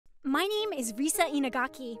My name is Risa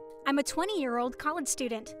Inagaki. I'm a 20-year-old college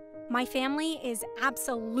student. My family is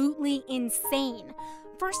absolutely insane.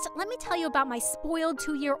 First, let me tell you about my spoiled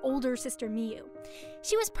 2-year older sister, Miyu.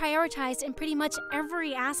 She was prioritized in pretty much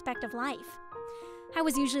every aspect of life. I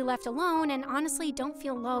was usually left alone and honestly don't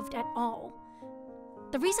feel loved at all.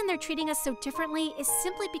 The reason they're treating us so differently is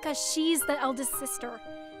simply because she's the eldest sister.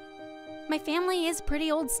 My family is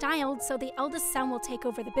pretty old-styled, so the eldest son will take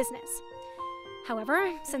over the business.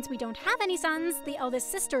 However, since we don't have any sons, the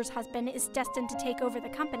eldest sister's husband is destined to take over the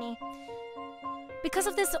company. Because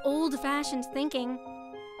of this old-fashioned thinking,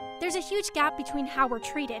 there's a huge gap between how we're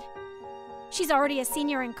treated. She's already a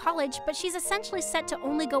senior in college, but she's essentially set to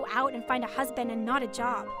only go out and find a husband and not a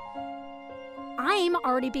job. I'm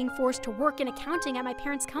already being forced to work in accounting at my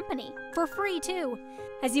parents' company, for free too.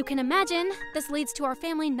 As you can imagine, this leads to our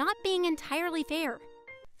family not being entirely fair.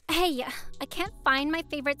 Hey, I can't find my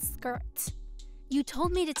favorite skirt. You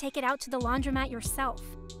told me to take it out to the laundromat yourself.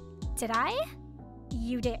 Did I?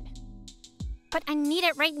 You did. But I need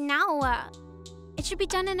it right now. It should be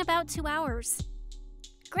done in about 2 hours.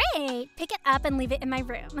 Great! Pick it up and leave it in my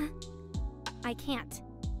room. I can't.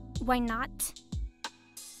 Why not?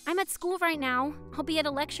 I'm at school right now. I'll be at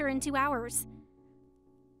a lecture in 2 hours.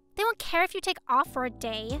 They won't care if you take off for a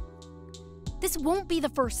day. This won't be the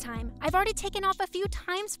first time. I've already taken off a few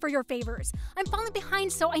times for your favors. I'm falling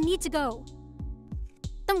behind, so I need to go.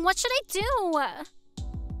 Then what should I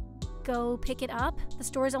do? Go pick it up? The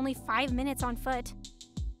store is only 5 minutes on foot.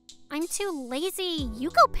 I'm too lazy.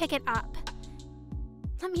 You go pick it up.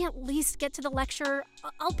 Let me at least get to the lecture.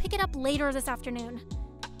 I'll pick it up later this afternoon.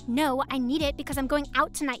 No, I need it because I'm going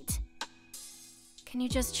out tonight. Can you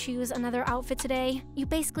just choose another outfit today? You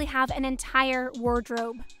basically have an entire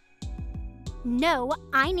wardrobe. No,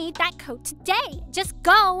 I need that coat today. Just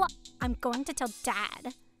go. I'm going to tell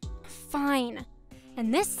Dad. Fine.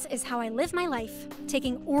 And this is how I live my life,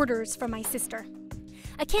 taking orders from my sister.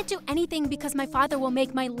 I can't do anything because my father will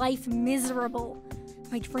make my life miserable.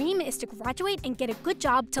 My dream is to graduate and get a good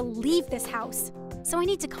job to leave this house. So I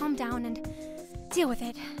need to calm down and deal with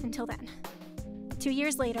it until then. 2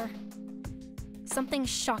 years later, something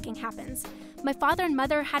shocking happens. My father and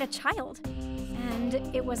mother had a child, and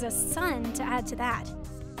it was a son to add to that.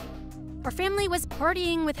 Our family was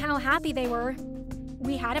partying with how happy they were.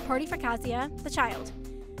 We had a party for Kazuya, the child.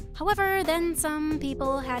 However, then some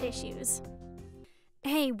people had issues.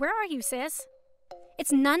 Hey, where are you, sis?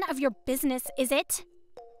 It's none of your business, is it?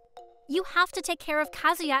 You have to take care of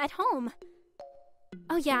Kazuya at home.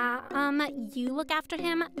 Oh yeah, you look after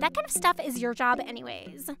him? That kind of stuff is your job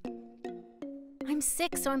anyways. I'm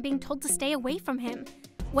sick, so I'm being told to stay away from him.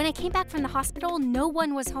 When I came back from the hospital, no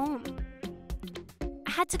one was home. I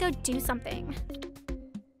had to go do something.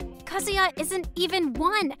 Kazuya isn't even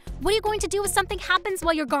 1. What are you going to do if something happens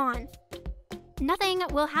while you're gone? Nothing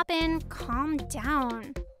will happen. Calm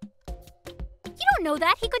down. You don't know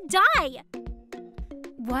that. He could die.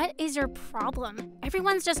 What is your problem?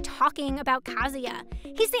 Everyone's just talking about Kazuya.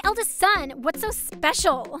 He's the eldest son. What's so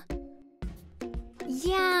special?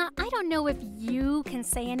 Yeah, I don't know if you can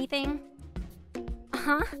say anything.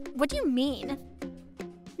 Huh? What do you mean?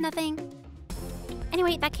 Nothing.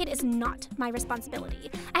 Anyway, that kid is not my responsibility.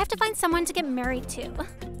 I have to find someone to get married to.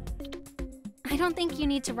 I don't think you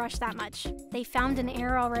need to rush that much. They found an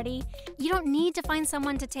heir already. You don't need to find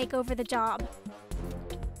someone to take over the job.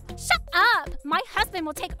 Shut up! My husband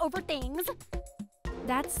will take over things.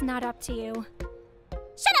 That's not up to you.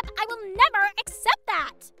 Shut up! I will never accept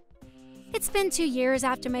that! It's been 2 years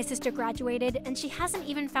after my sister graduated, and she hasn't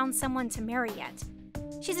even found someone to marry yet.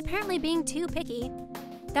 She's apparently being too picky.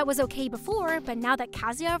 That was okay before, but now that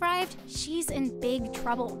Kazuya arrived, she's in big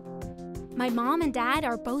trouble. My mom and dad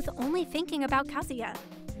are both only thinking about Kazuya.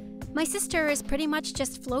 My sister is pretty much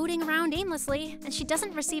just floating around aimlessly, and she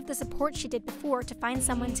doesn't receive the support she did before to find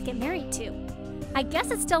someone to get married to. I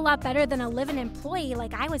guess it's still a lot better than a live-in employee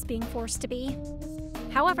like I was being forced to be.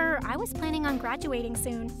 However, I was planning on graduating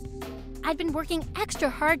soon. I'd been working extra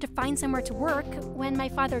hard to find somewhere to work when my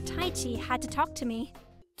father Taichi had to talk to me.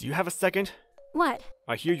 Do you have a second? What?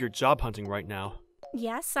 I hear you're job hunting right now.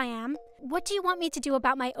 Yes, I am. What do you want me to do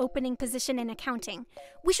about my opening position in accounting?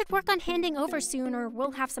 We should work on handing over soon or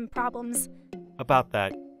we'll have some problems. About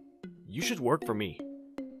that, you should work for me.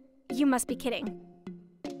 You must be kidding.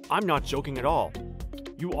 I'm not joking at all.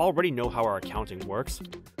 You already know how our accounting works.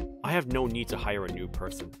 I have no need to hire a new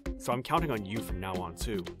person, so I'm counting on you from now on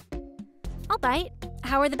too. I'll bite.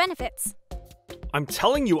 How are the benefits? I'm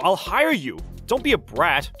telling you, I'll hire you! Don't be a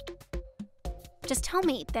brat! Just tell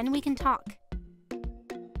me, then we can talk.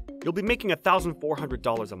 You'll be making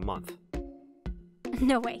 $1,400 a month.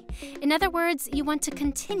 No way. In other words, you want to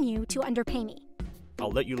continue to underpay me.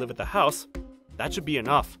 I'll let you live at the house. That should be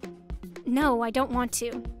enough. No, I don't want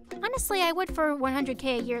to. Honestly, I would for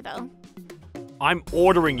 $100K a year, though. I'm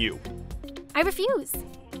ordering you. I refuse.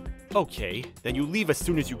 Okay, then you leave as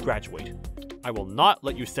soon as you graduate. I will not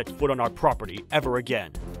let you set foot on our property ever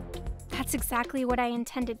again. That's exactly what I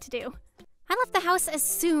intended to do. I left the house as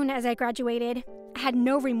soon as I graduated. I had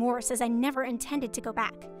no remorse as I never intended to go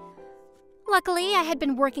back. Luckily, I had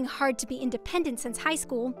been working hard to be independent since high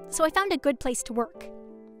school, so I found a good place to work.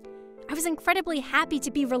 I was incredibly happy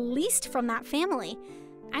to be released from that family.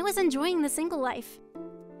 I was enjoying the single life.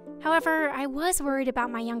 However, I was worried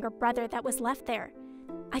about my younger brother that was left there.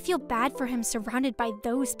 I feel bad for him surrounded by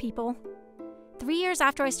those people. 3 years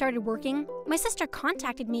after I started working, my sister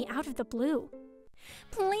contacted me out of the blue.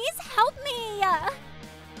 Please help me!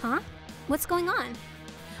 Huh? What's going on?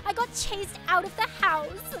 I got chased out of the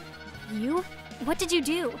house. You? What did you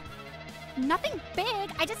do? Nothing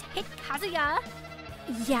big, I just hit Kazuya.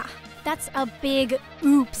 Yeah, that's a big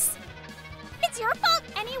oops. It's your fault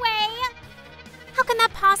anyway! How can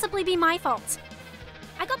that possibly be my fault?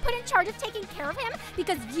 I got put in charge of taking care of him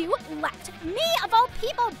because you left me, of all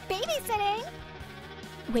people, babysitting!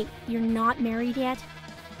 Wait, you're not married yet?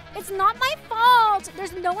 It's not my fault!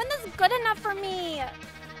 There's no one that's good enough for me!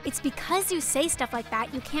 It's because you say stuff like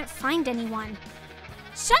that you can't find anyone.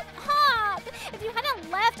 Shut up! If you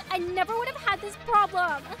hadn't left, I never would have had this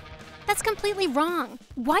problem. That's completely wrong.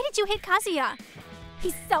 Why did you hit Kazuya?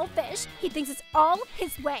 He's selfish. He thinks it's all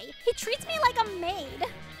his way. He treats me like a maid.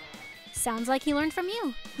 Sounds like he learned from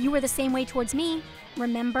you. You were the same way towards me,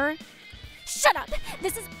 remember? Shut up!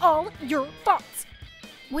 This is all your fault!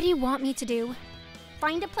 What do you want me to do?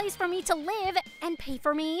 Find a place for me to live and pay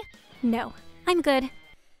for me? No, I'm good.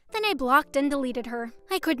 Then I blocked and deleted her.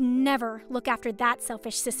 I could never look after that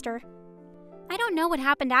selfish sister. I don't know what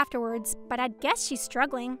happened afterwards, but I'd guess she's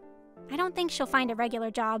struggling. I don't think she'll find a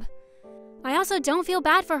regular job. I also don't feel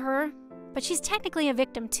bad for her, but she's technically a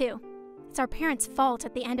victim too. It's our parents' fault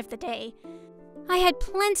at the end of the day. I had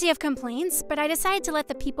plenty of complaints, but I decided to let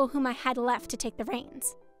the people whom I had left to take the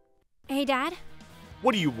reins. Hey, Dad?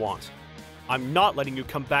 What do you want? I'm not letting you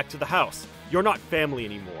come back to the house. You're not family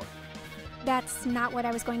anymore. That's not what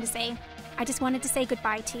I was going to say. I just wanted to say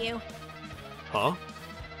goodbye to you. Huh?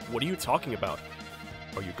 What are you talking about?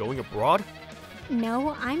 Are you going abroad?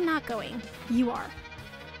 No, I'm not going. You are.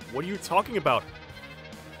 What are you talking about?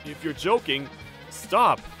 If you're joking,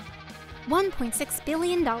 stop. $1.6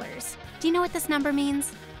 billion. Do you know what this number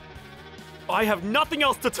means? I have nothing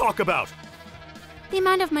else to talk about! The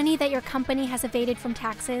amount of money that your company has evaded from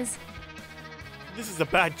taxes. This is a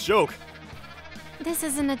bad joke. This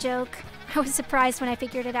isn't a joke. I was surprised when I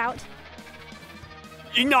figured it out.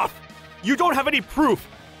 Enough! You don't have any proof!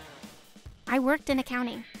 I worked in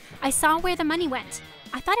accounting. I saw where the money went.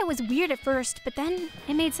 I thought it was weird at first, but then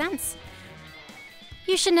it made sense.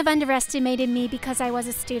 You shouldn't have underestimated me because I was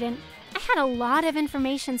a student. I had a lot of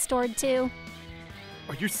information stored too.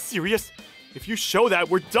 Are you serious? If you show that,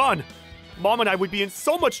 we're done! Mom and I would be in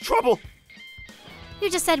so much trouble! You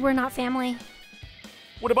just said we're not family.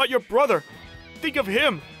 What about your brother? Think of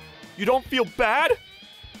him! You don't feel bad?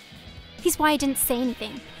 He's why I didn't say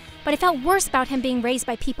anything, but I felt worse about him being raised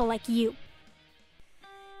by people like you.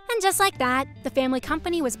 And just like that, the family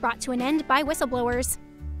company was brought to an end by whistleblowers.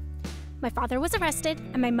 My father was arrested,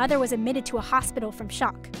 and my mother was admitted to a hospital from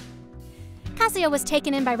shock. Kazuya was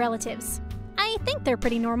taken in by relatives. I think they're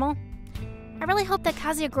pretty normal. I really hope that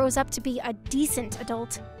Kazuya grows up to be a decent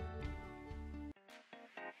adult.